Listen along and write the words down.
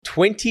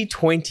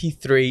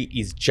2023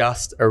 is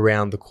just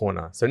around the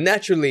corner. So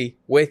naturally,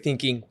 we're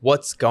thinking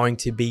what's going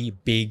to be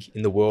big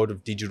in the world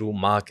of digital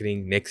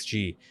marketing next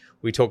year.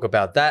 We talk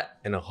about that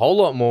and a whole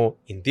lot more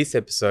in this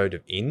episode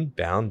of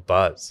Inbound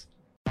Buzz.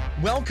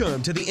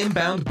 Welcome to the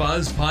Inbound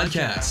Buzz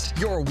podcast,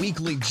 your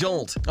weekly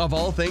jolt of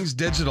all things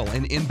digital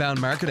and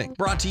inbound marketing,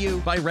 brought to you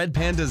by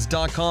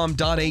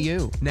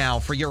redpandas.com.au. Now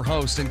for your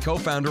host and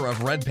co-founder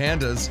of Red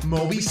Pandas,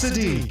 Moby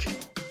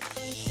Sadiq.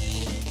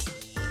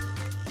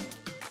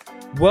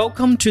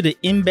 Welcome to the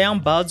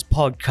Inbound Buzz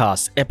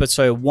podcast,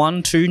 episode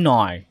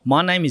 129.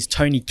 My name is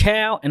Tony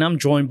Cow and I'm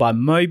joined by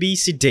Moby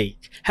Sadiq.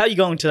 How are you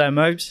going today,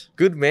 Mobes?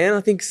 Good, man.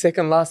 I think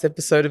second last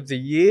episode of the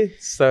year.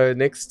 So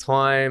next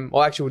time,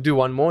 or actually we'll do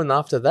one more, and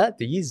after that,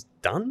 the year's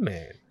done,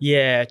 man.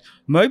 Yeah,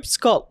 Mobes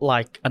got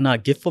like a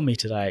gift for me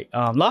today.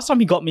 Last time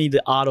he got me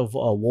the Art of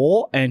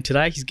War, and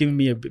today he's giving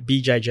me a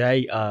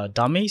BJJ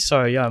dummy.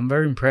 So yeah, I'm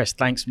very impressed.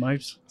 Thanks,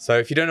 Mobes. So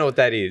if you don't know what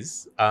that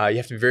is, you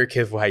have to be very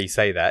careful how you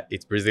say that.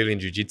 It's Brazilian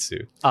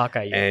Jiu-Jitsu.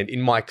 Okay, yeah. And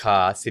in my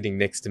car, sitting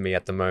next to me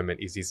at the moment,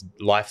 is this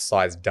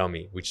life-size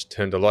dummy, which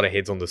turned a lot of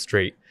heads on the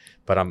street.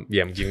 But I'm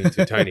giving it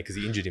to Tony because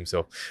he injured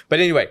himself. But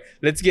anyway,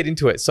 let's get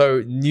into it.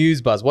 So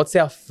news buzz. What's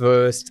our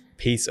first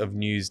piece of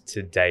news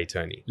today,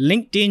 Tony?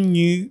 LinkedIn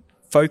new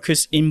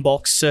focus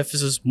inbox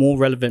surfaces more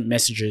relevant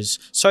messages.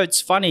 So it's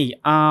funny.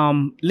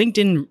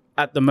 LinkedIn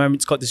at the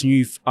moment's got this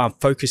new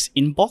focus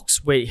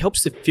inbox where it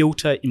helps to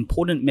filter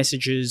important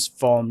messages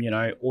from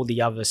all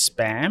the other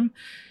spam.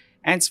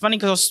 And it's funny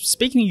because I was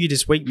speaking to you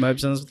this week,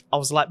 Mobes, and I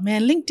was like,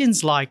 man,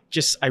 LinkedIn's like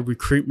just a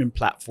recruitment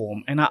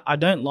platform. And I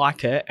don't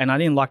like it. And I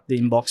didn't like the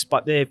inbox,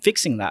 but they're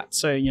fixing that.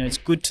 So, it's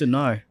good to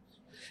know.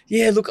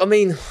 Yeah, look,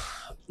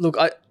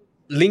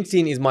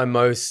 LinkedIn is my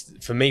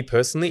most, for me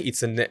personally,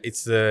 it's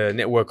the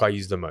network I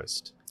use the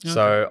most. Okay.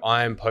 So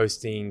I'm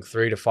posting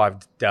 3 to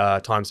 5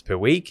 times per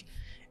week.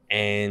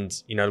 And,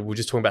 we're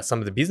just talking about some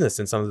of the business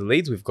and some of the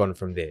leads we've gotten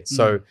from there.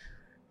 So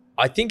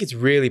I think it's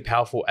really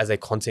powerful as a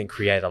content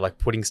creator, like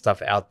putting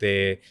stuff out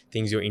there,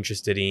 things you're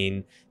interested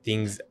in,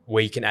 things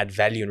where you can add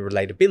value and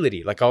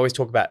relatability. Like I always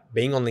talk about,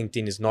 being on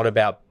LinkedIn is not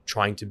about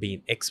trying to be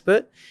an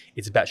expert.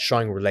 It's about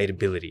showing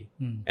relatability.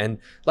 And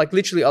like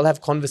literally I'll have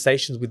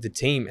conversations with the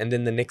team, and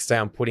then the next day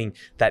I'm putting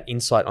that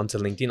insight onto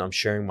LinkedIn. I'm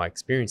sharing my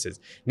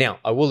experiences. Now,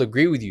 I will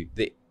agree with you.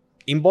 The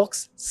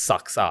inbox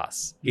sucks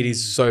ass. It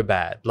is so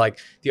bad. Like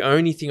the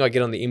only thing I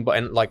get on the inbox,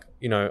 and like,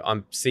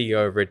 I'm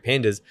CEO of Red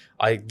Pandas,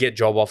 I get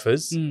job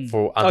offers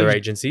for other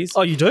agencies.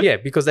 Oh, you do? Yeah,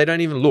 because they don't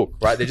even look,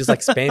 right? They just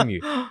like spam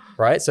you,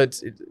 right? So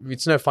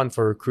it's no fun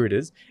for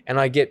recruiters. And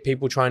I get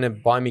people trying to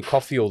buy me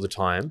coffee all the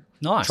time.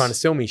 Nice. Trying to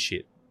sell me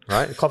shit,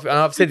 right? Coffee, and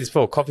I've said this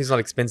before, coffee's not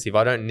expensive.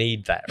 I don't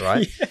need that,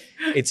 right? Yeah.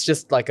 It's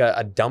just like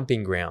a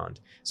dumping ground.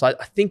 So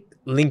I think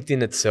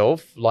LinkedIn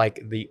itself,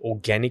 like the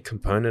organic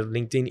component of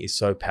LinkedIn is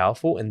so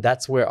powerful. And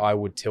that's where I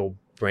would tell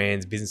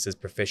brands, businesses,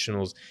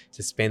 professionals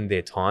to spend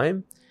their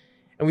time.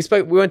 And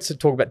we won't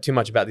talk about too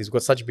much about this. We've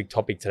got such a big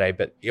topic today,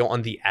 but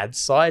on the ad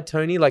side,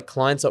 Tony, like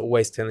clients are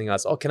always telling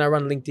us, oh, can I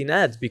run LinkedIn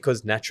ads?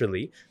 Because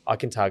naturally I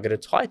can target a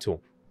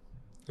title.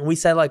 And we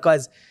say like,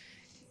 guys,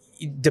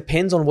 it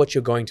depends on what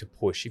you're going to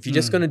push. If you're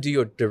just going to do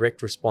your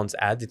direct response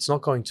ads, it's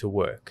not going to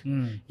work.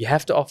 You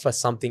have to offer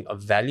something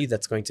of value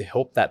that's going to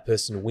help that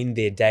person win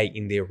their day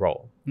in their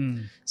role.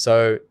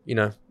 So,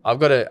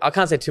 I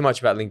can't say too much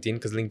about LinkedIn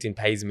because LinkedIn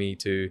pays me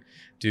to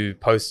do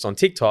posts on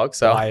TikTok.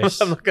 So I'm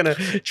not going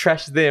to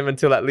trash them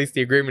until at least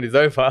the agreement is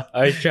over.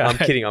 Okay. I'm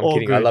kidding.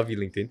 Good. I love you,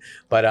 LinkedIn.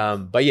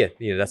 But yeah,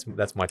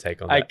 that's my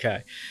take on that.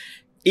 Okay.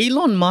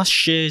 Elon Musk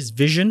shares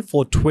vision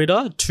for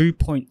Twitter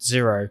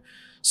 2.0.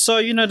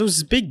 So, there was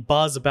this big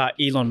buzz about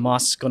Elon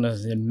Musk going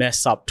to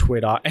mess up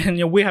Twitter.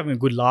 And we're having a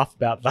good laugh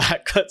about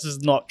that because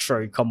it's not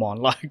true. Come on,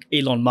 like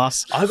Elon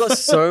Musk. I got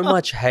so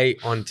much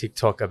hate on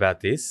TikTok about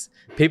this.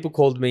 People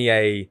called me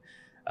a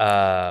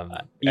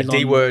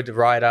D-word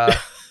writer.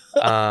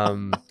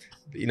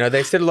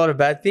 They said a lot of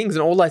bad things.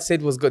 And all I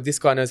said was, God, this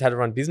guy knows how to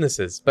run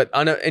businesses. But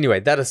I know, anyway,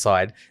 that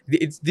aside,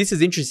 this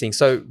is interesting.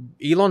 So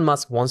Elon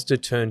Musk wants to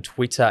turn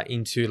Twitter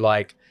into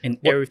like an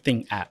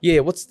everything app. Yeah,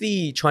 what's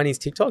the Chinese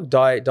TikTok?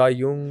 Dai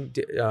Yung.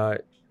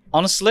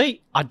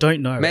 Honestly, I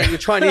don't know. Man, you're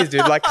Chinese,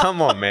 dude. Like,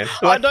 come on, man.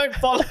 Like, I don't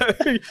follow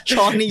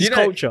Chinese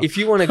culture. If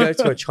you want to go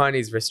to a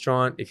Chinese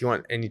restaurant, if you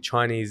want any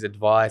Chinese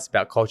advice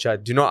about culture,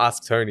 do not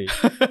ask Tony.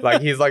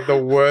 Like, he's like the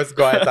worst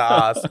guy to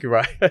ask,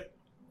 right?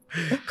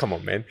 Come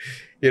on, man.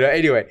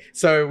 Anyway,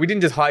 so we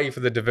didn't just hire you for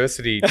the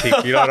diversity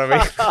tick, you know what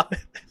I mean?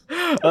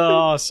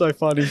 Oh, so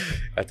funny.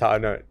 I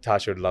know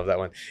Tasha would love that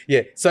one.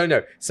 Yeah. So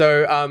no.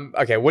 So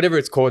okay, whatever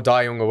it's called,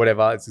 Dayong or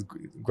whatever, it's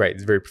great.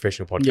 It's a very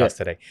professional podcast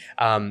today.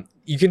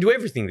 You can do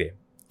everything there.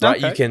 Right?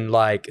 Okay. You can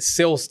like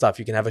sell stuff.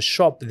 You can have a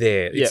shop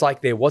there. It's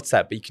like their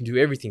WhatsApp, but you can do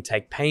everything.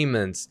 Take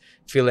payments,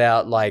 fill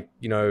out like,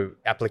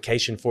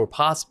 application for a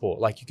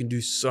passport. Like you can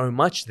do so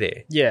much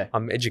there. Yeah.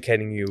 I'm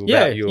educating you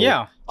about your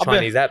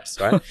Chinese apps,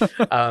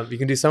 right? You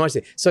can do so much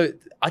there. So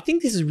I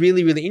think this is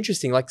really, really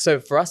interesting. Like, so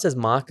for us as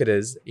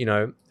marketers,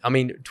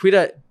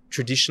 Twitter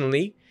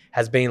traditionally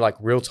has been like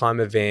real-time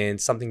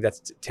events, something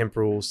that's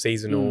temporal,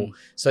 seasonal.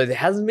 So there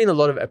hasn't been a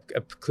lot of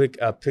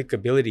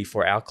applicability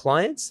for our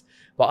clients.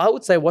 But I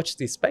would say watch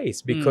this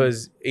space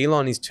because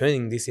Elon is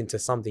turning this into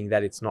something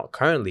that it's not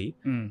currently,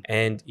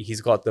 and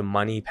he's got the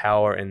money,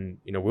 power, and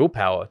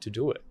willpower to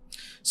do it.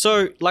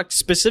 So, like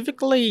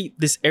specifically,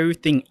 this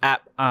everything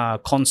app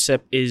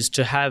concept is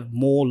to have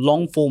more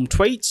long form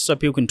tweets, so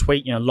people can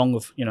tweet, longer,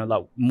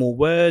 like more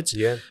words.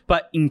 Yeah.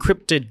 But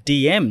encrypted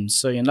DMs,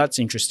 so that's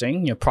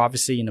interesting.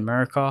 Privacy in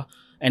America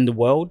and the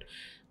world.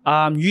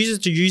 User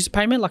to user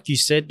payment, like you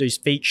said, those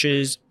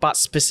features. But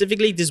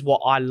specifically, this is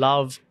what I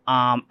love.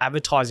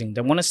 Advertising.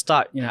 They want to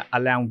start,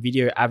 allowing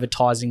video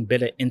advertising,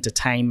 better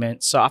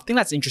entertainment. So I think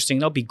that's interesting.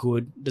 That'll be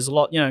good. There's a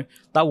lot,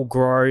 that will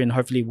grow, and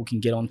hopefully we can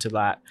get onto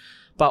that.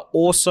 But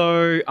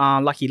also,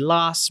 Lucky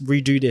Last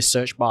redo their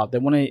search bar. They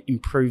want to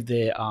improve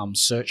their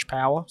search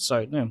power. So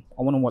I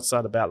wonder what's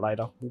that about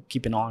later. We'll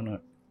keep an eye on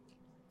it.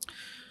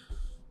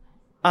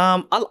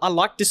 I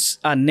like this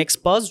next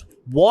buzz.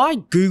 Why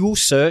Google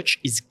search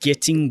is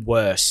getting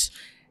worse.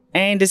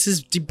 And there's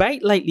this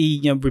debate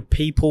lately, with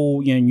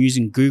people,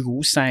 using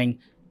Google, saying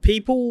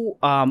people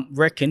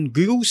reckon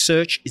Google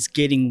search is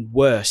getting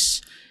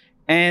worse.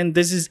 And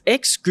there's this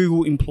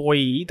ex-Google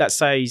employee that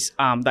says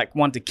that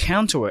want to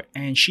counter it.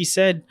 And she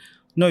said,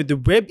 no, the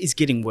web is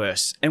getting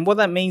worse. And what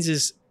that means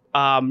is,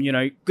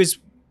 because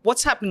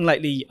what's happening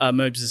lately,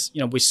 Merbs, is,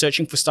 we're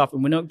searching for stuff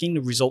and we're not getting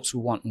the results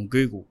we want on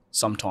Google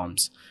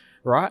sometimes,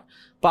 right?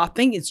 But I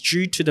think it's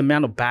due to the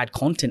amount of bad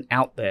content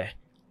out there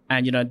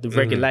and, the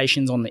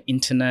regulations on the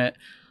internet.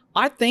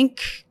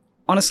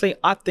 Honestly,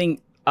 I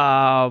think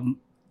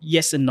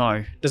yes and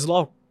no. There's a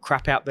lot of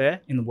crap out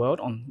there in the world,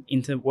 on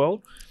internet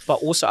world, but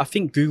also I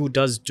think Google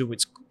does do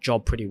its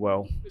job pretty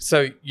well.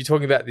 So you're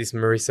talking about this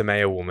Marissa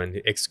Mayer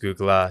woman,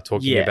 ex-Googler,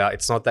 talking about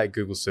it's not that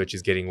Google search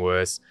is getting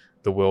worse,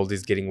 the world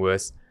is getting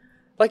worse.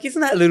 Like,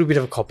 isn't that a little bit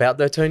of a cop-out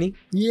though, Tony?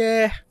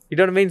 Yeah. You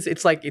know what I mean?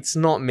 It's like, it's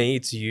not me,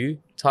 it's you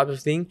type of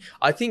thing.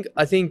 I think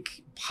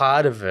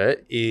part of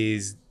it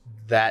is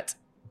that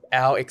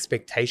our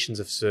expectations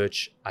of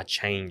search are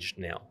changed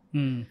now,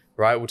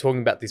 right? We're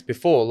talking about this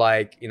before,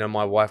 like,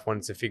 my wife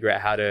wanted to figure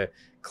out how to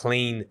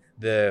clean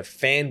the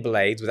fan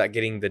blades without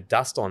getting the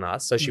dust on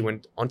us. So she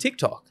went on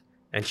TikTok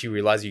and she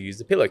realized you use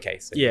the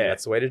pillowcase. And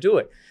that's the way to do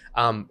it.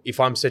 If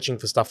I'm searching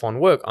for stuff on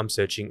work, I'm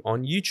searching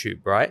on YouTube,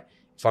 right?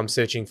 If I'm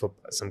searching for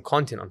some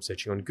content, I'm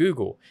searching on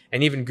Google.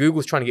 And even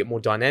Google's trying to get more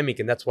dynamic.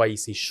 And that's why you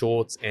see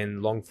shorts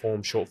and long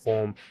form, short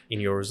form in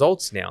your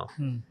results now.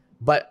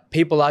 But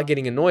people are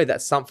getting annoyed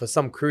that for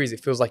some queries,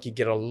 it feels like you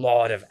get a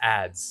lot of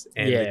ads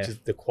and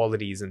the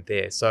quality isn't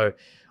there. So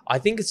I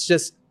think it's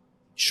just,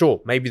 sure,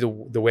 maybe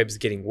the web's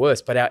getting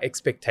worse, but our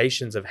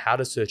expectations of how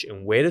to search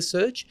and where to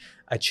search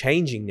are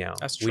changing now.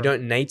 That's true. We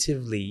don't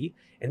natively,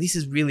 and this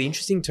is really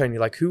interesting, Tony,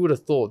 like who would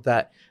have thought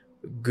that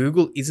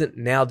Google isn't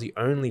now the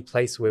only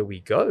place where we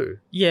go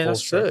for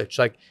search?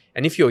 True. Like,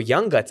 and if you're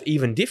younger, it's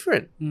even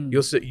different.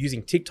 You're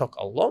using TikTok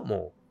a lot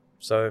more.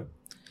 So,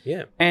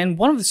 yeah. And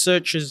one of the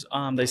searchers,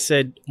 they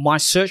said, my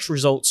search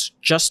results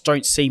just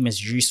don't seem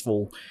as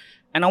useful.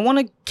 And I want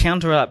to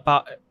counter that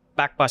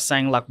back by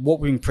saying, like, what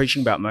we've been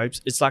preaching about,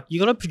 Mobes, it's like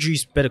you got to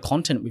produce better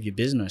content with your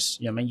business.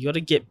 You got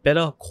to get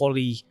better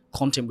quality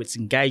content that's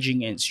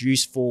engaging and it's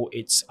useful,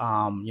 it's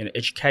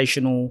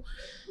educational.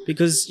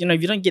 Because,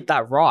 if you don't get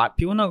that right,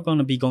 people are not going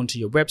to be going to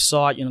your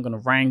website, you're not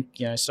going to rank,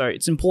 so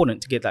it's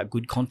important to get that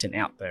good content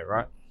out there,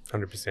 right?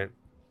 100%.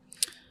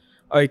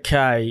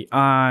 Okay,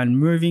 and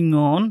moving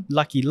on,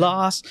 Lucky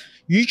Last,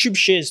 YouTube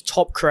shares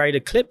top creator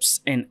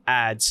clips and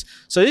ads.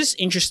 So this is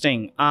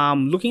interesting.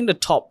 Looking at the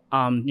top,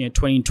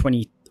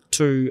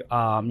 2022,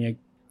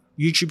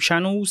 YouTube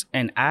channels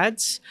and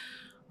ads,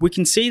 we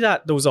can see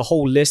that there was a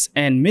whole list,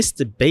 and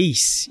Mr.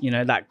 Beast,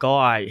 that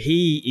guy,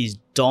 he is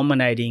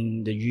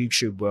dominating the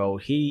YouTube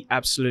world. He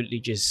absolutely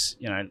just,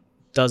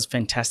 does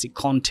fantastic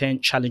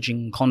content,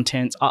 challenging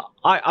content.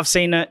 I've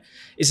seen it.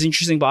 It's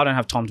interesting, but I don't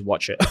have time to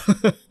watch it.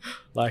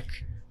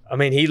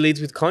 He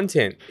leads with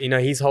content.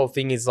 His whole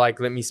thing is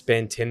like, let me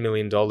spend $10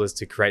 million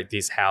to create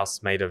this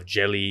house made of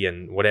jelly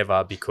and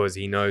whatever, because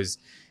he knows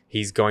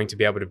he's going to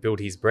be able to build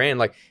his brand.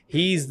 Like,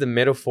 he's the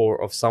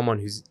metaphor of someone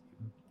who's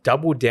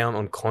doubled down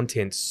on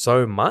content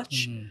so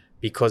much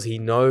because he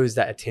knows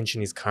that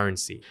attention is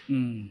currency.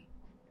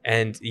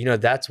 And,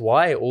 that's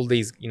why all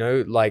these,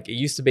 like it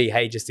used to be,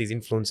 hey, just these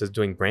influencers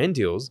doing brand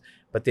deals,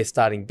 but they're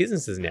starting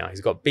businesses now.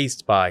 He's got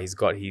Beast Bar, he's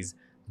got his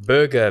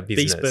burger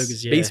business. Beast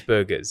Burgers, yeah. Beast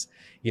Burgers,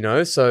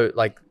 so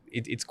like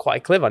it's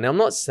quite clever. Now, I'm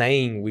not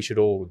saying we should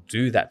all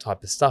do that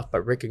type of stuff,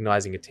 but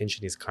recognizing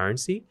attention is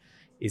currency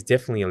is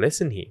definitely a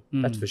lesson here.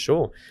 That's for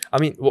sure.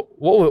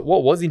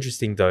 What was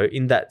interesting though,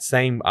 in that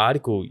same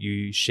article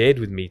you shared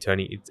with me,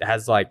 Tony, it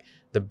has like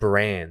the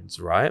brands,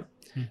 right?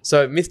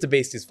 So Mr.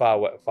 Beast is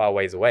far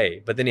ways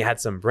away, but then he had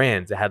some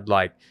brands. It had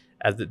like,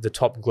 as the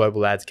top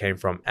global ads came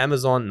from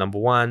Amazon, number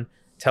one,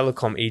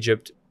 Telecom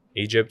Egypt,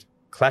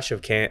 Clash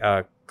of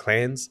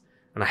Clans,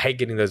 and I hate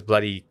getting those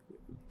bloody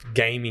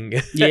gaming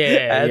Yeah,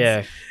 ads.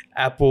 yeah.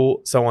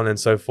 Apple, so on and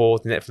so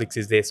forth. Netflix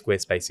is there,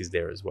 Squarespace is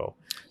there as well.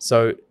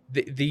 So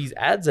these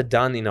ads are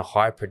done in a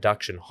high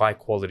production, high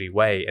quality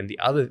way. And the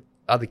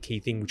other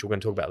key thing, which we're going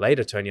to talk about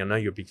later, Tony, I know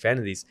you're a big fan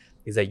of this,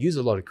 is they use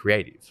a lot of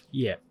creative.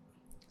 Yeah.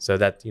 So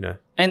that, you know.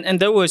 And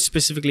there were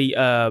specifically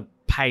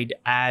paid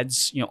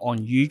ads, on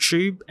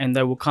YouTube, and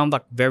they will come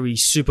like very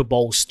Super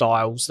Bowl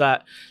styles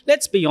that,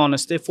 let's be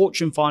honest, they're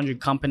Fortune 500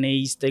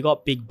 companies. They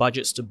got big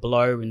budgets to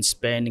blow and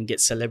spend and get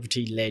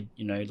celebrity led,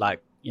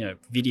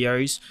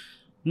 videos.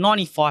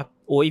 95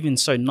 or even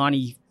so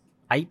 98%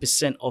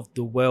 of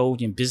the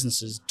world in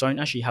businesses don't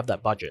actually have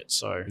that budget.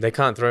 So they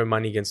can't throw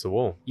money against the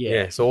wall.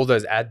 Yeah. So all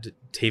those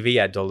TV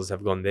ad dollars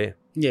have gone there.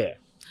 Yeah.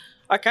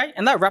 Okay,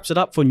 and that wraps it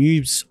up for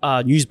News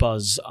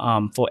Buzz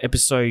for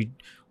episode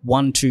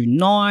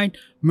 129.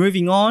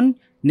 Moving on,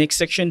 next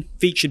section,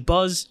 Featured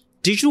Buzz,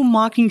 digital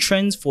marketing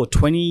trends for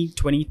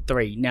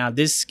 2023. Now,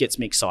 this gets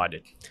me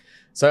excited.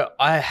 So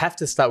I have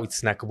to start with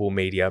snackable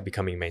media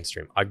becoming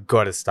mainstream. I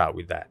got to start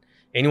with that.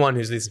 Anyone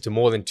who's listened to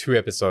more than 2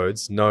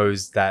 episodes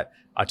knows that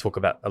I talk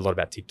a lot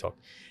about TikTok.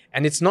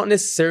 And it's not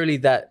necessarily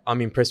that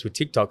I'm impressed with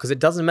TikTok, because it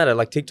doesn't matter.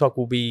 Like, TikTok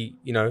will be,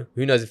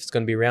 who knows if it's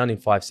going to be around in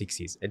 5-6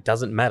 years. It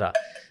doesn't matter.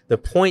 The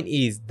point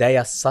is they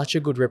are such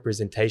a good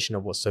representation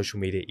of what social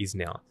media is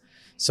now.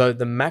 So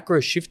the macro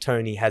shift,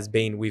 Tony, has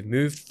been we've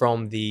moved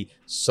from the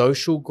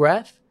social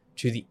graph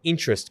to the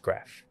interest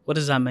graph. What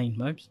does that mean,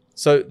 Mobes?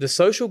 So the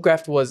social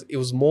graph was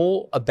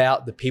more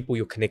about the people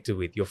you're connected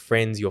with, your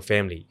friends, your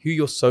family, who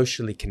you're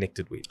socially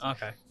connected with.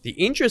 Okay. The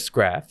interest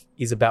graph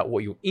is about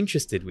what you're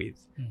interested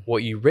with,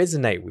 what you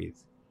resonate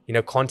with,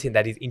 content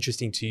that is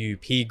interesting to you,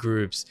 peer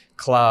groups,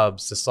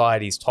 clubs,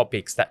 societies,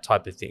 topics, that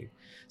type of thing.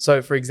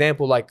 So for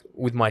example, like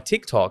with my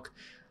TikTok,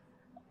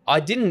 I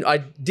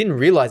didn't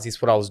realize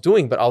this what I was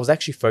doing, but I was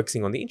actually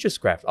focusing on the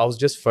interest graph. I was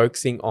just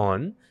focusing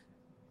on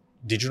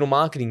digital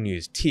marketing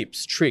news,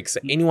 tips, tricks,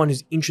 anyone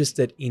who's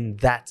interested in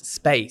that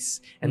space.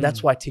 And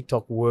that's why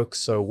TikTok works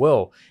so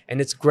well. And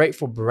it's great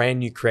for brand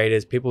new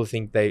creators. People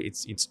think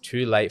it's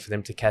too late for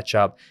them to catch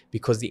up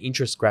because the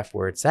interest graph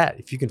where it's at.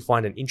 If you can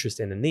find an interest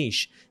in a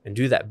niche and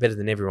do that better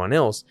than everyone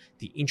else,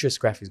 the interest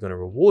graph is going to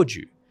reward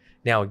you.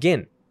 Now,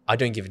 again, I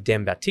don't give a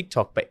damn about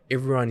TikTok, but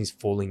everyone is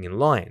falling in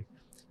line.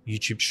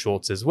 YouTube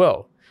Shorts as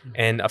well.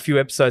 And a few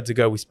episodes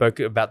ago, we spoke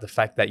about the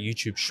fact that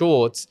YouTube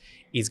Shorts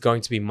is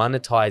going to be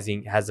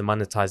has a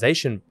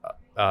monetization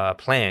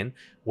plan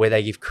where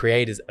they give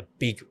creators a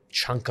big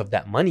chunk of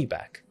that money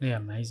back. Yeah,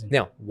 amazing.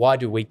 Now, why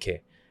do we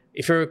care?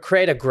 If you're a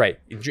creator, great,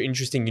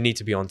 interesting, you need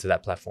to be onto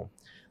that platform.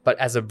 But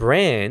as a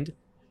brand,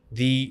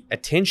 the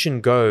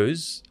attention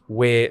goes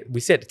where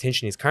we said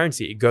attention is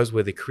currency. It goes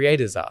where the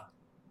creators are,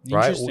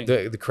 right?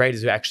 The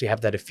creators who actually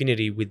have that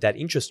affinity with that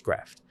interest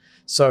graph.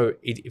 So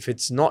if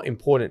it's not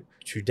important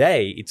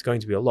today, it's going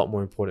to be a lot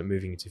more important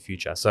moving into the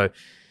future. So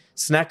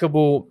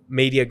snackable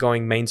media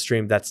going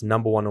mainstream, that's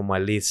number 1 on my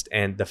list.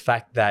 And the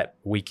fact that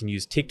we can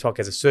use TikTok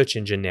as a search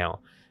engine now,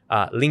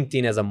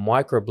 LinkedIn as a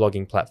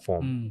microblogging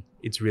platform,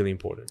 it's really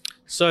important.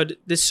 So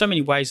there's so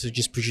many ways of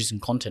just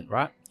producing content,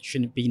 right?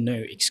 Shouldn't be no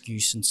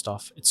excuse and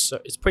stuff. It's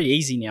pretty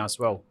easy now as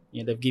well.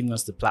 They've given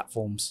us the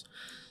platforms.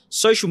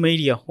 Social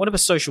media. What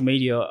about social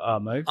media,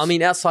 Mo? I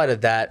mean, outside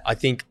of that, I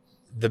think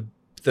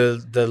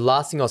the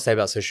last thing I'll say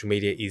about social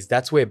media is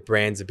that's where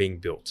brands are being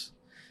built.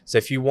 So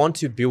if you want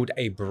to build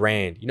a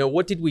brand,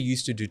 what did we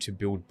used to do to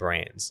build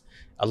brands?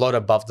 A lot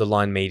above the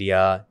line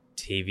media,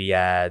 TV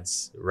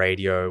ads,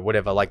 radio,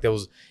 whatever. Like there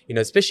was,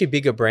 especially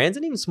bigger brands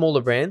and even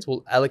smaller brands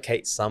will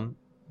allocate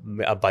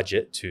a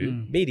budget to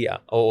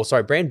media or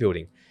brand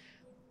building.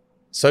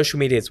 Social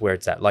media is where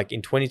it's at. Like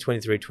in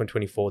 2023,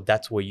 2024,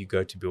 that's where you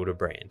go to build a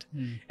brand.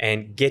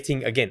 And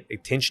getting, again,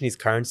 attention is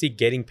currency,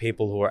 getting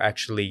people who are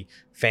actually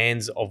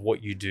fans of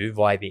what you do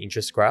via the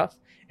interest graph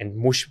and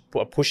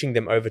pushing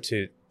them over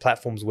to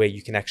platforms where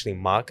you can actually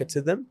market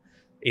to them,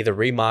 either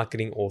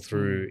remarketing or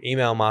through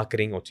email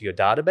marketing or to your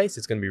database.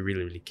 It's going to be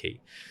really, really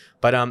key.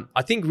 But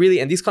I think really,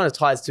 and this kind of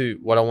ties to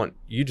what I want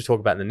you to talk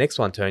about in the next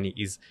one, Tony,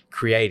 is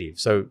creative.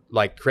 So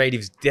like creative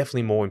is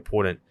definitely more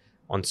important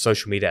on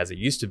social media as it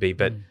used to be,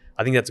 but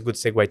I think that's a good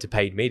segue to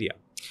paid media.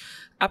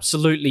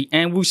 Absolutely.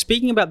 And we were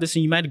speaking about this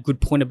and you made a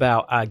good point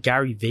about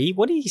Gary Vee.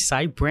 What did he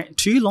say?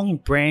 Too long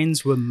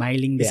brands were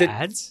mailing their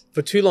ads?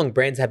 For too long,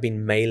 brands have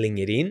been mailing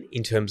it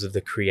in terms of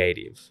the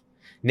creative.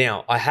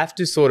 Now, I have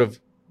to sort of,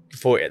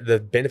 for the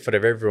benefit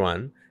of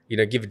everyone,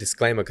 give a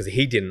disclaimer because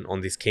he didn't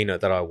on this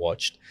keynote that I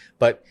watched.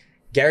 But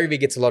Gary Vee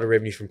gets a lot of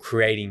revenue from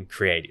creating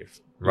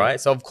creative, right?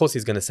 So of course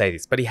he's going to say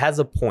this, but he has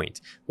a point.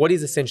 What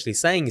he's essentially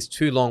saying is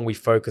too long we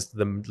focused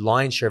the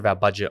lion's share of our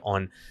budget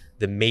on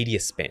the media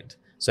spend.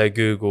 So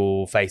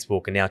Google,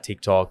 Facebook, and now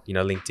TikTok,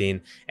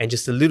 LinkedIn, and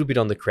just a little bit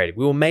on the creative.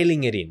 We were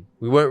mailing it in.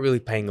 We weren't really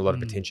paying a lot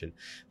of attention.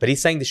 But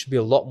he's saying there should be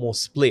a lot more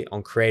split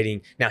on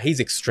creating. Now he's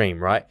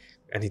extreme, right?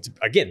 And it's,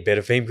 again,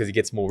 better for him because he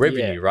gets more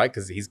revenue, right?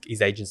 Because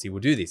his agency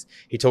will do this.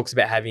 He talks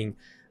about having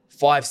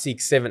 5,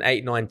 6, 7,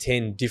 8, 9,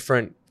 10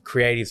 different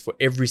creatives for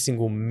every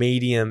single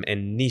medium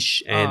and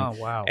niche and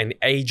wow. and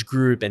age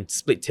group and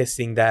split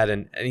testing that.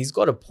 And he's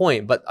got a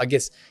point. But I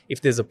guess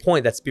if there's a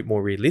point that's a bit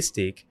more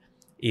realistic,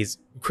 is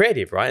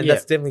creative, right? And Yeah.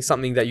 that's definitely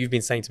something that you've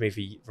been saying to me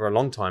for a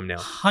long time now.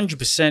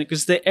 100%,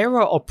 because the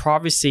era of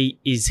privacy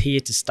is here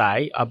to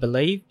stay. I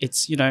believe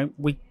it's,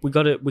 we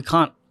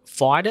can't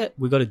fight it.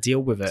 We got to deal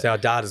with it. So our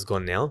data's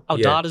gone now. Our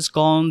data's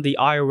gone. The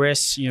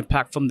iOS,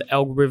 apart from the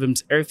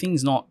algorithms,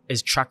 everything's not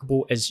as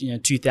trackable as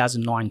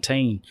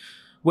 2019.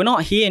 We're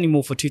not here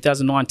anymore for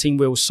 2019,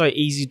 where it was so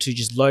easy to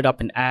just load up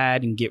an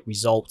ad and get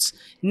results.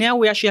 Now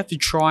we actually have to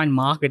try and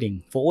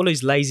marketing for all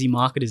those lazy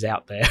marketers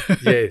out there.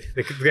 Yeah,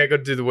 they got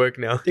to do the work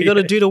now. They got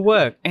to do the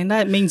work, and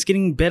that means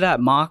getting better at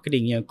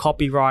marketing.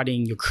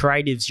 Copywriting, your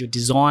creatives, your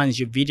designs,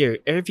 your video,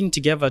 everything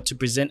together to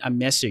present a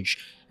message.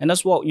 And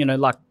that's what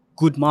like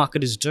good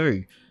marketers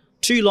do.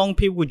 Too long,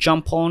 people would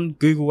jump on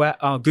Google,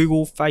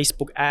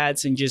 Facebook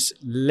ads, and just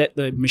let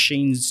the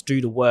machines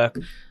do the work.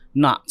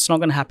 Nah, it's not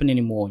going to happen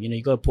anymore.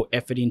 You got to put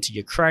effort into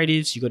your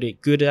creatives. You got to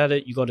get good at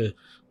it. You got to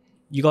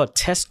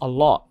test a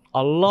lot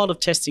of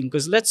testing.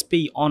 Because let's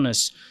be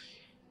honest,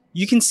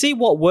 you can see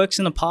what works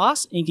in the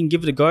past and you can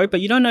give it a go, but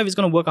you don't know if it's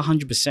going to work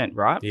 100%,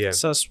 right? Yeah.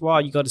 So that's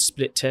why you got to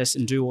split test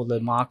and do all the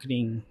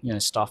marketing,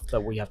 stuff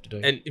that we have to do.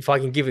 And if I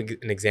can give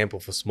an example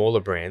for smaller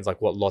brands,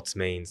 like what lots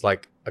means,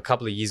 like a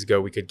couple of years ago,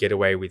 we could get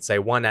away with, say,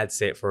 one ad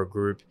set for a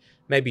group,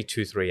 maybe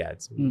 2-3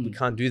 ads. We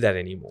can't do that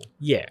anymore.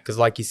 Yeah. Because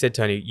like you said,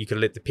 Tony, you could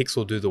let the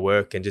pixel do the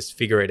work and just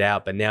figure it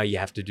out. But now you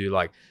have to do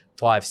like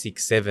 5,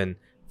 6, 7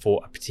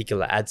 for a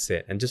particular ad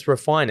set and just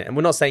refine it. And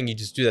we're not saying you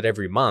just do that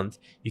every month.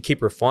 You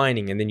keep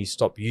refining and then you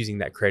stop using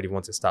that creative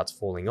once it starts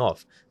falling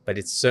off. But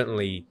it's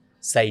certainly,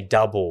 say,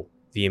 double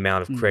the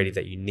amount of creative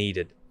that you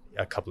needed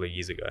a couple of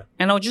years ago.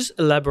 And I'll just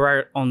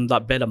elaborate on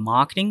that better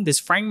marketing. There's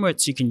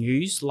frameworks you can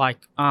use.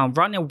 Like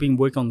right now we've been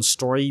working on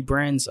Story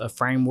Brands, a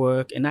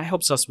framework, and that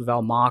helps us with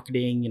our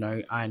marketing,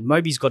 and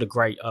Moby's got a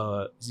great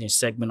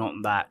segment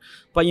on that.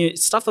 But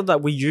stuff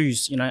that we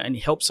use, and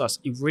it helps us.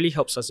 It really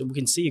helps us, and we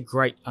can see a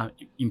great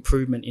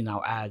improvement in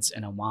our ads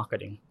and our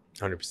marketing.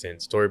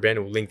 100%. Story Brand,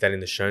 we'll link that in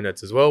the show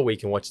notes as well, where you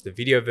can watch the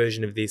video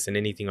version of this and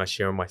anything I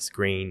share on my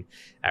screen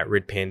at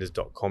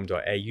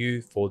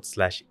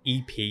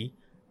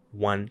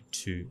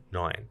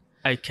redpandas.com.au/EP129.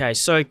 Okay,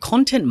 so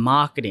content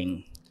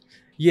marketing.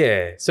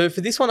 Yeah. So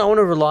for this one, I want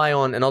to rely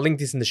on, and I'll link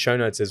this in the show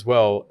notes as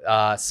well,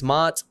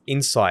 Smart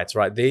Insights,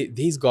 right?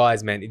 These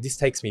guys, man, this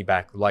takes me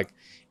back. Like,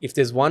 if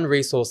there's one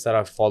resource that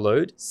I've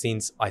followed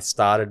since I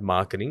started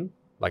marketing,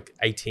 like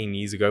 18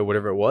 years ago,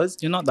 whatever it was.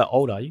 You're not that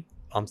old, are you?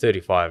 I'm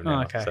 35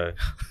 now, so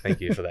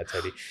thank you for that,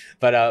 Teddy.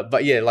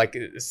 But yeah, like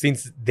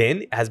since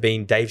then has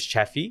been Dave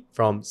Chaffee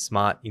from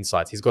Smart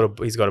Insights. He's got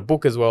a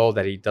book as well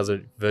that he does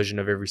a version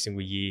of every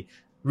single year.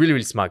 Really,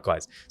 really smart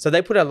guys. So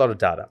they put out a lot of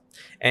data,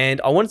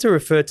 and I wanted to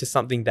refer to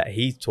something that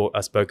he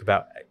spoke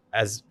about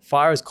as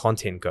far as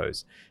content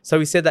goes. So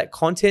he said that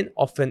content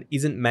often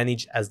isn't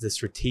managed as the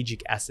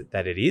strategic asset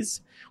that it is,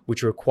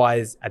 which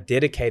requires a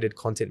dedicated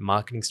content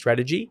marketing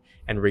strategy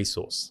and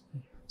resource.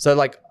 So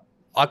like,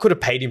 I could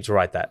have paid him to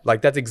write that.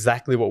 Like, that's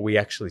exactly what we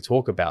actually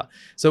talk about.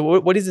 So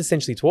what he's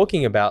essentially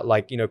talking about,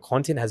 like,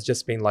 content has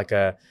just been like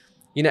a,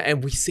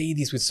 and we see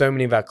this with so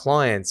many of our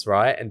clients,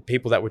 right? And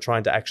people that we're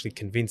trying to actually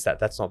convince that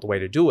that's not the way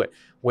to do it,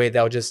 where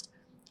they'll just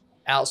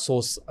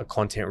outsource a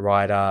content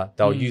writer.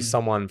 They'll use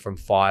someone from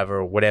Fiverr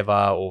or whatever,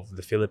 or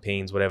the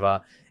Philippines,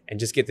 whatever, and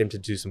just get them to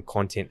do some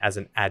content as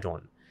an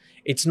add-on.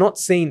 It's not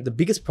seen, the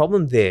biggest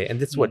problem there, and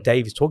that's what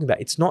Dave is talking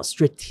about, it's not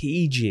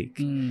strategic.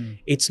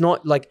 It's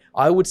not like,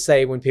 I would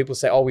say when people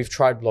say, oh, we've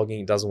tried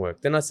blogging, it doesn't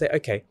work. Then I say,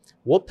 okay,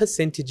 what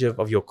percentage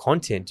of your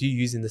content do you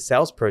use in the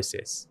sales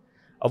process?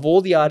 Of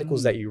all the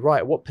articles that you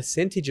write, what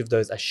percentage of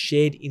those are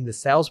shared in the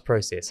sales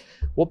process?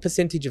 What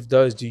percentage of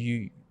those do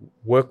you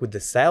work with the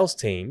sales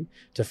team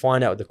to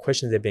find out the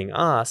questions they're being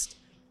asked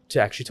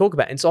to actually talk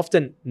about? And it's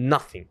often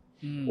nothing,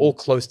 or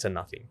close to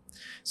nothing.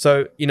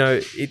 So,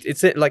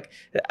 it's like,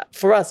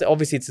 for us,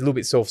 obviously it's a little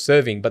bit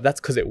self-serving, but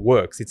that's because it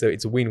works.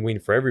 It's a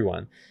win-win for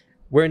everyone.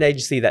 We're an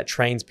agency that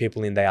trains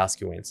people in They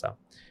Ask You Answer.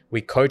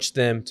 We coach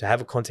them to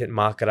have a content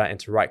marketer and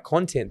to write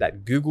content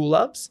that Google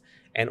loves,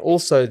 and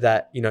also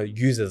that,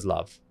 users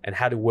love, and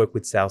how to work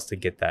with sales to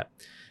get that.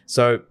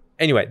 So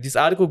anyway, this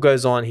article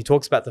goes on. He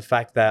talks about the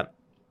fact that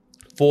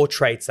 4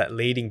 traits that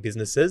leading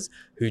businesses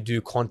who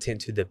do content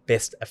to the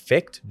best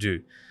effect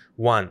do.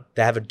 1,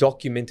 they have a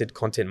documented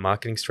content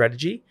marketing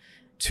strategy.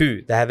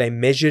 2, they have a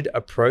measured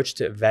approach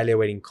to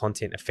evaluating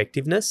content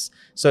effectiveness.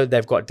 So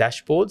they've got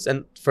dashboards.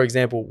 And for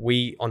example,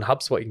 we on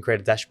HubSpot, you can create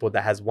a dashboard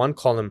that has one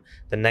column,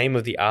 the name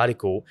of the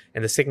article,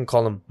 and the second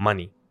column,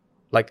 money.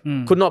 Like,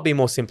 could not be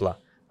more simpler.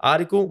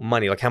 Article,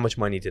 money, like how much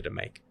money did it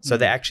make? So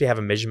they actually have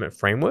a measurement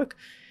framework,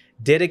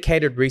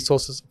 dedicated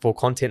resources for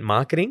content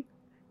marketing,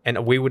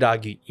 and we would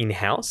argue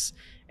in-house,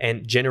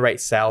 and generate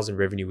sales and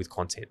revenue with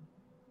content,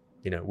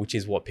 which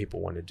is what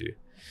people want to do.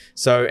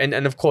 So,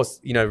 and of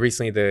course,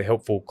 recently the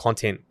helpful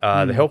content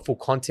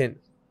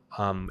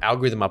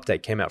algorithm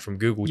update came out from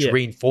Google, which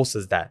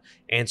reinforces that,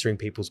 answering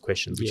people's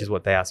questions, which is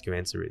what They Ask You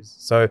Answer is.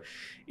 So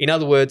in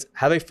other words,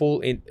 have a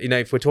full,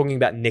 if we're talking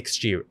about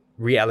next year,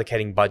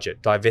 reallocating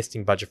budget,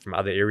 divesting budget from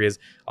other areas,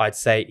 I'd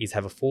say is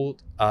have a full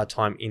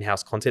time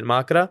in-house content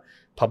marketer,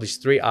 publish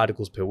 3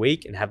 articles per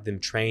week and have them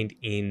trained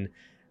in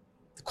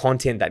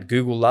content that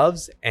Google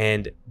loves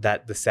and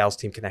that the sales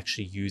team can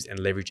actually use and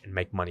leverage and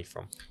make money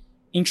from.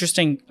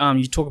 Interesting.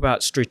 You talk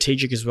about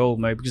strategic as well,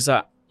 Mo, because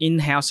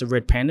in-house at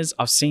Red Pandas,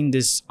 I've seen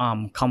this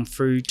come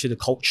through to the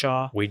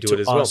culture. We do it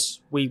as well.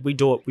 We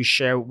do it. We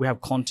share. We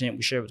have content.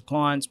 We share it with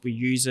clients. We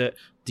use it.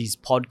 These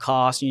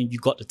podcasts. You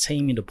got the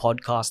team into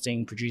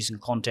podcasting, producing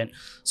content.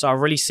 So I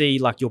really see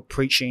like you're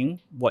practicing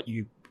what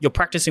you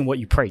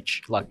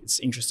preach. Like it's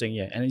interesting,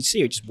 yeah. And you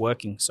see it just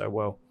working so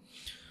well.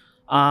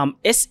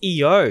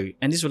 SEO,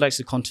 and this relates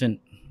to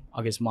content,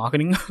 I guess,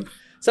 marketing.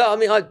 So, I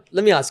mean,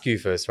 let me ask you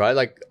first, right?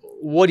 Like,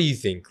 what do you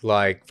think,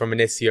 like, from an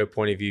SEO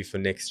point of view for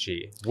next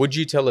year? Would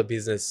you tell a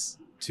business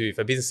if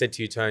a business said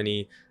to you,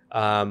 Tony,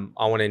 I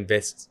want to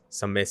invest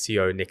some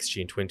SEO next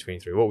year in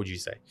 2023, what would you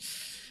say?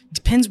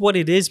 Depends what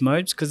it is,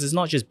 Mo, because it's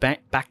not just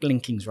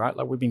backlinkings, right?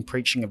 Like we've been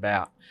preaching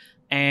about.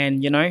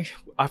 And,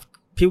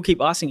 people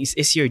keep asking, is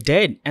SEO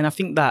dead? And I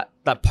think that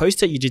post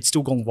that you did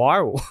still gone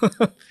viral.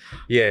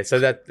 Yeah, so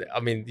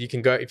you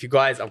can go, if you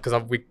guys, because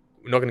we're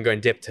not going to go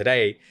in depth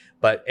today,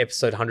 but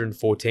episode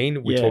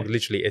 114, we talk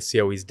literally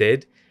SEO is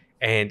dead.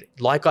 And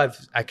like I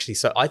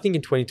think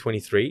in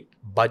 2023,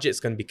 budget's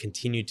going to be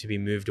continued to be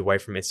moved away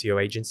from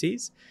SEO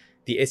agencies.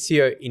 The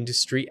SEO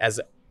industry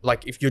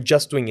if you're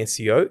just doing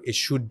SEO, it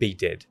should be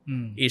dead.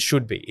 It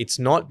should be. It's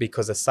not,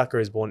 because a sucker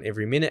is born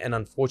every minute. And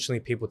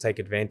unfortunately, people take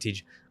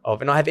advantage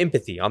of, and I have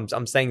empathy.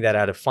 I'm saying that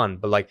out of fun,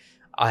 but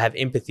I have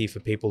empathy for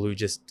people who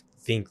just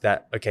think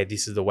that, okay,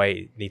 this is the way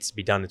it needs to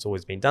be done. It's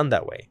always been done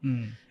that way.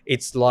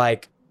 It's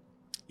like,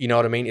 you know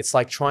what I mean? It's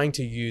like trying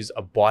to use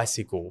a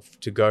bicycle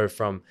to go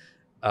from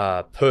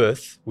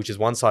Perth, which is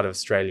one side of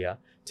Australia,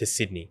 to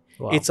Sydney.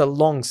 Wow. It's a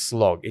long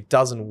slog. It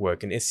doesn't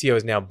work. And SEO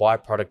is now a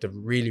byproduct of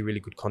really,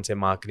 really good content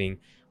marketing.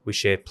 We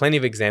share plenty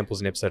of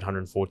examples in episode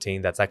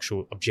 114. That's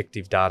actual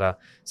objective data.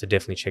 So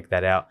definitely check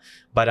that out.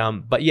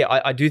 But yeah,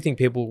 I do think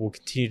people will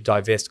continue to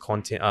divest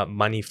content,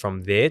 money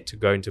from there to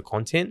go into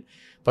content.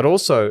 But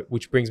also,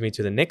 which brings me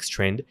to the next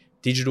trend,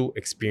 digital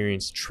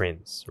experience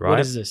trends, right? What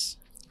is this?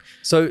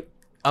 So,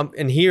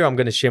 and here I'm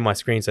going to share my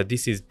screen. So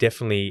this is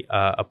definitely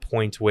a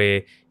point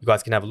where you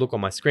guys can have a look on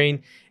my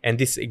screen. And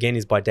this again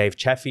is by Dave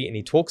Chaffee, and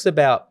he talks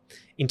about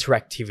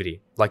interactivity.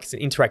 Like it's an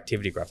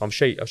interactivity graph. I'll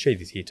show you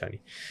this here,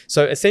 Tony.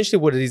 So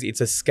essentially what it is,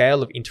 it's a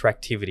scale of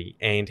interactivity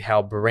and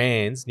how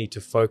brands need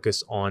to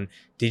focus on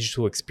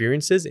digital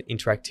experiences and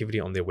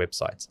interactivity on their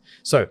websites.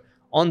 So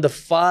on the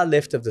far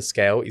left of the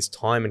scale is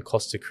time and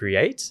cost to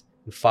create,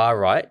 and far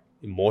right,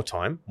 more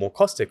time, more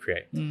cost to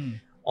create.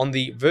 On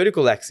the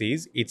vertical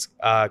axis, it's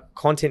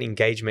content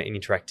engagement and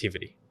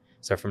interactivity.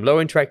 So from low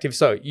interactive,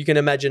 so you can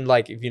imagine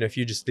if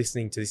you're just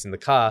listening to this in the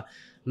car,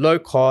 low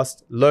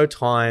cost, low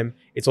time,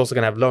 it's also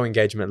going to have low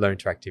engagement, low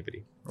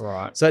interactivity.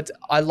 Right. So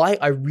I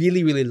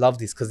really, really love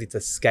this because it's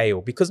a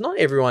scale, because not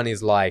everyone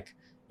is like,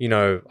 I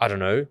don't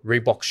know,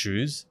 Reebok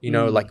shoes,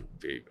 like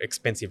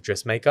expensive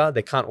dressmaker.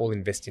 They can't all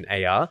invest in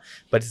AR,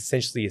 but it's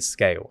essentially a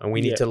scale. And we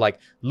need to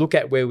look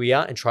at where we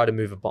are and try to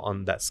move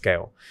on that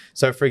scale.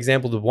 So for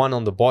example, the one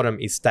on the bottom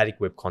is static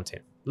web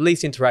content,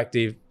 least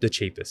interactive, the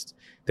cheapest.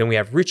 Then we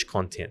have rich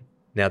content.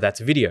 Now that's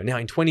video. Now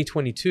in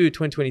 2022,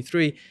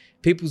 2023,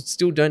 people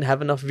still don't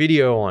have enough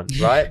video on,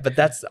 right? But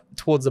that's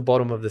towards the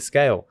bottom of the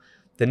scale.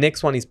 The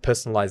next one is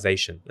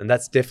personalization. And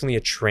that's definitely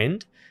a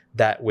trend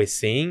that we're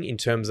seeing in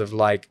terms of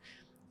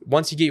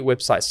once you get your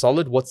website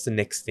solid, what's the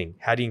next thing?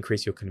 How do you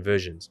increase your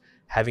conversions?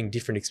 Having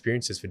different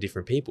experiences for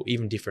different people,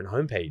 even different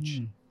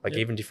homepage,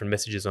 even different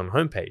messages on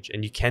homepage.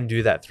 And you can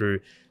do that through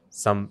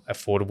some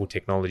affordable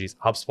technologies.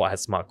 HubSpot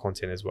has smart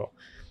content as well.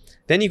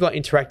 Then you got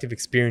interactive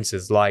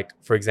experiences, like,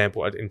 for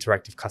example, an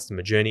interactive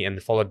customer journey,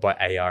 and followed by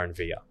AR and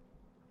VR.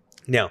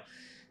 Now,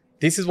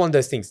 this is one of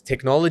those things.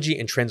 Technology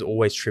and trends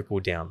always trickle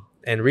down.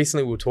 And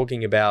recently we were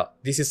talking about,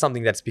 this is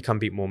something that's become a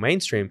bit more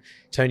mainstream.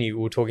 Tony,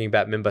 we were talking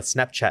about, remember,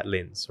 Snapchat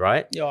Lens,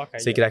 right? Yeah, okay.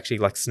 So you could actually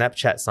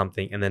Snapchat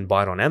something and then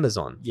buy it on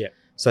Amazon. Yeah.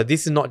 So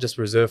this is not just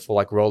reserved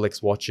for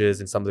Rolex watches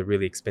and some of the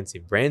really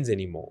expensive brands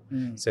anymore.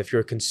 So if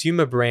you're a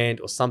consumer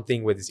brand or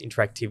something where there's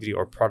interactivity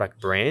or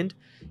product brand,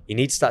 you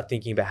need to start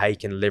thinking about how you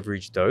can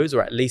leverage those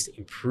or at least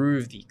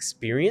improve the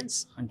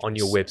experience 100%. On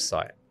your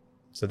website.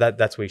 So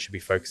that's where you should be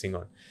focusing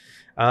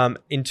on.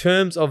 In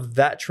terms of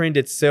that trend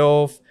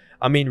itself,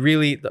 I mean,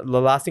 really, the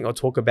last thing I'll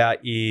talk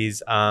about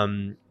is,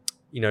 in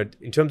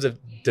terms of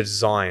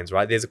designs,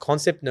 right? There's a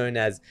concept known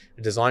as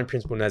a design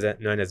principle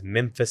known as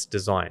Memphis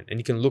design. And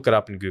you can look it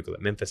up and Google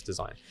it, Memphis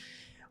design.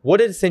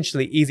 What it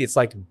essentially is, it's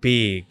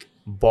big,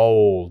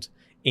 bold,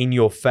 in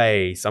your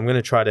face. I'm going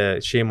to try to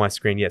share my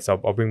screen yet.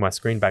 So I'll bring my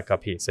screen back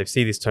up here. So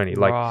see this, Tony,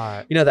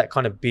 right. That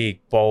kind of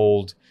big,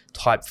 bold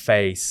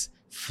typeface,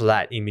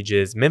 flat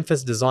images.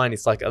 Memphis design,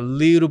 it's a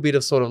little bit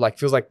of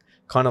feels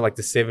kind of like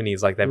the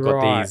 70s. They've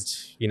got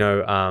these,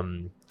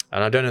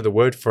 and I don't know the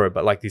word for it,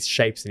 but like these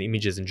shapes and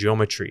images and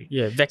geometry.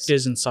 Yeah,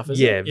 vectors and stuff.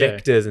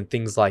 Vectors and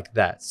things like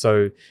that.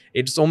 So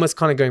it's almost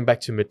kind of going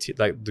back to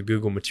like the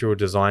Google material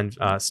design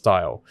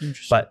style.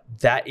 But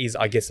that is,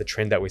 I guess, a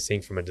trend that we're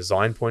seeing from a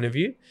design point of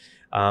view.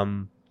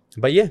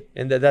 But yeah,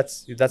 and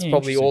that's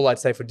probably all I'd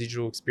say for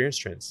digital experience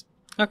trends.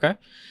 Okay.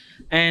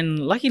 And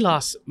Lucky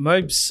Last,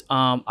 Mobes,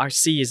 I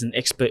see as an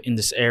expert in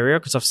this area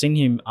because I've seen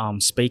him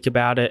speak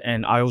about it,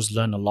 and I always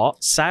learn a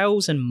lot.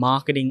 Sales and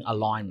marketing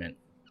alignment.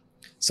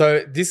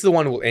 So this is the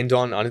one we'll end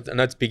on. I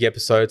know it's a big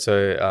episode,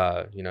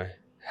 so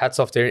hats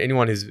off to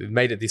anyone who's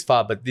made it this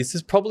far. But this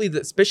is probably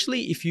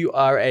especially if you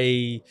are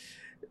a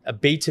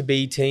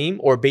B2B team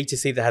or a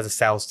B2C that has a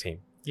sales team.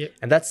 Yep.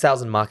 And that's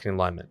sales and marketing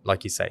alignment,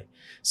 like you say.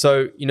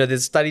 So, there's a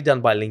study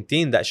done by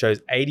LinkedIn that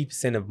shows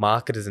 80% of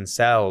marketers and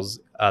sales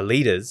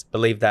leaders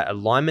believe that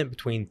alignment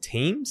between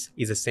teams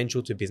is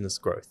essential to business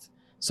growth.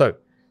 So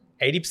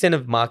 80%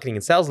 of marketing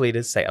and sales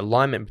leaders say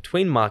alignment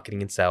between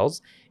marketing and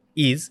sales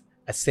is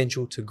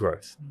essential to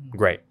growth.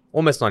 Great.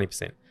 Almost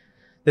 90%.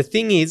 The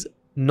thing is,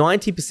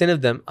 90%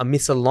 of them are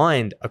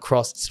misaligned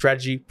across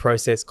strategy,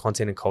 process,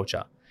 content, and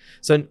culture.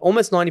 So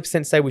almost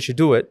 90% say we should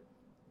do it,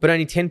 but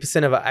only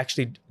 10% of are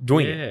actually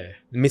doing it.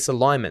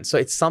 Misalignment. So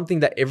it's something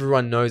that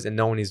everyone knows and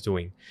no one is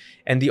doing.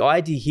 And the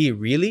idea here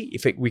really,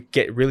 we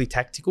get really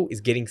tactical,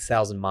 is getting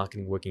sales and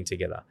marketing working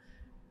together.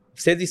 I've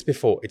said this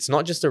before. It's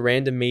not just a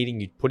random meeting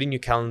you put in your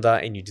calendar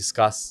and you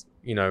discuss,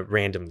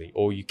 randomly,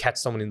 or you catch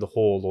someone in the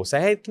hall or say,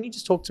 hey, can you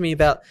just talk to me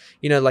about,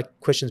 like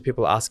questions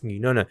people are asking you?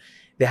 No.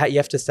 You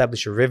have to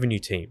establish a revenue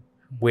team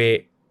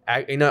where,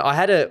 I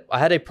had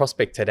a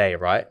prospect today,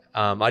 right?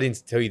 I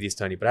didn't tell you this,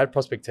 Tony, but I had a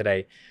prospect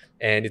today.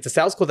 And it's a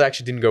sales call that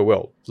actually didn't go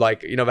well.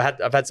 Like, we've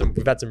had some,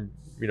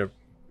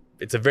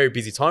 it's a very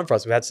busy time for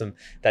us. We've had some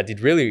that did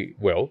really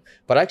well,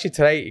 but actually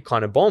today it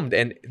kind of bombed.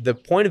 And the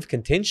point of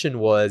contention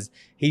was,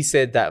 he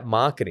said that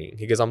marketing,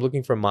 he goes, I'm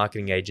looking for a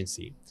marketing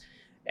agency,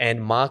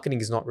 and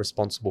marketing is not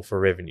responsible for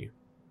revenue,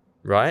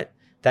 right?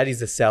 That is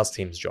the sales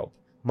team's job.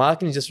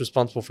 Marketing is just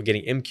responsible for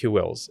getting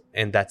MQLs,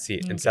 and that's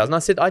it. And sales. And I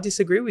said, I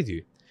disagree with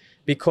you,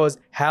 because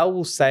how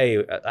will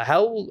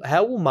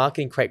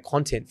marketing create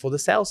content for the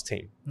sales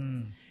team?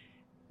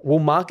 Will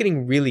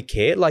marketing really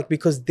care?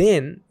 Because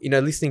then,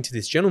 listening to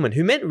this gentleman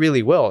who meant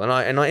really well,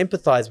 and I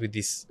empathize with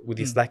this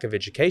lack of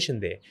education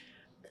there,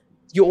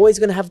 you're always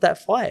going to have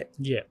that fight.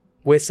 Yeah.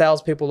 Where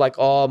salespeople are like,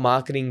 oh,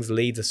 marketing's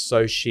leads are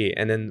so shit.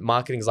 And then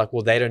marketing's like,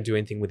 well, they don't do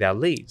anything with our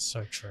leads.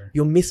 So true.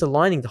 You're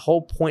misaligning the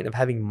whole point of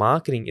having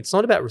marketing. It's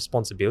not about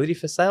responsibility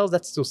for sales.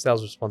 That's still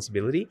sales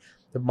responsibility.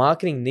 The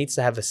marketing needs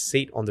to have a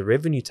seat on the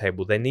revenue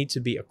table. They need to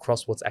be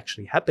across what's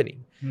actually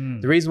happening.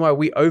 The reason why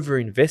we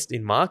overinvest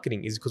in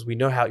marketing is because we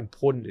know how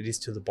important it is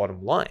to the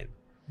bottom line.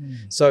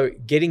 So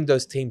getting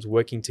those teams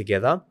working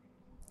together,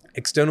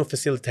 external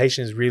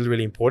facilitation is really,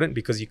 really important,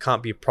 because you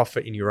can't be a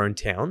prophet in your own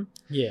town.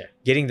 Yeah.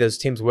 Getting those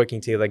teams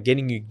working together,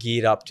 getting you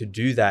geared up to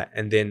do that,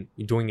 and then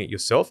you're doing it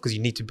yourself, because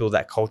you need to build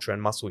that culture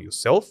and muscle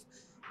yourself,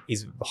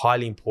 is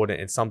highly important,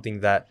 and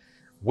something that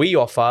we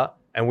offer,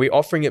 and we're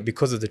offering it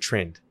because of the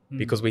trend.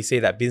 Because we see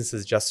that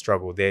businesses just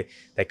struggle. They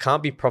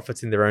can't be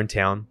prophets in their own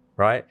town,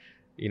 right?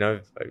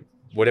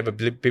 Whatever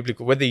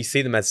biblical, whether you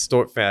see them as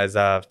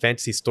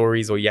fantasy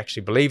stories or you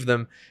actually believe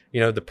them,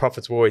 the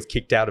prophets were always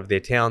kicked out of their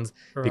towns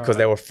because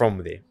they were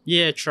from there.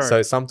 Yeah, true.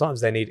 So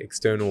sometimes they need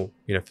external,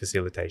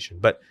 facilitation.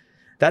 But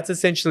that's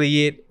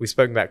essentially it. We've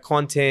spoken about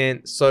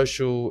content,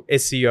 social,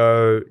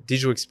 SEO,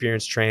 digital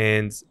experience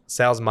trends,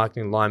 sales,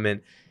 marketing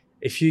alignment.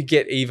 If you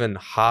get even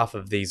half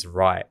of these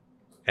right,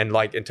 and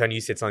Tony,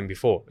 you said something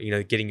before,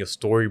 getting your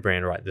story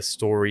brand right, the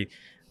story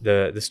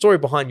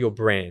behind your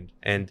brand,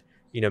 and,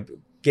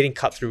 getting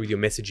cut through with your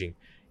messaging,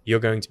 you're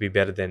going to be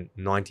better than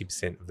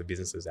 90% of the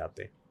businesses out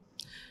there.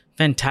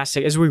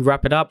 Fantastic. As we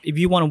wrap it up, if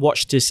you want to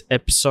watch this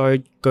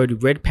episode, go to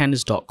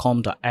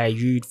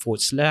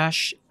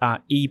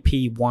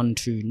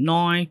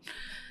redpandas.com.au/EP129.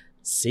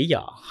 See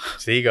ya.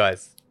 See you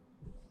guys.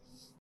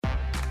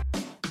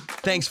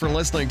 Thanks for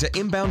listening to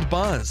Inbound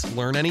Buzz.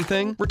 Learn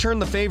anything? Return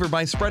the favor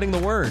by spreading the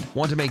word.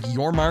 Want to make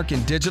your mark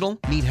in digital?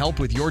 Need help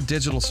with your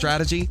digital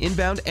strategy,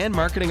 inbound, and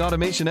marketing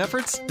automation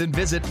efforts? Then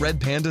visit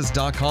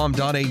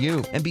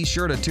redpandas.com.au and be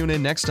sure to tune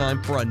in next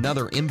time for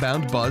another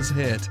Inbound Buzz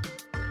hit.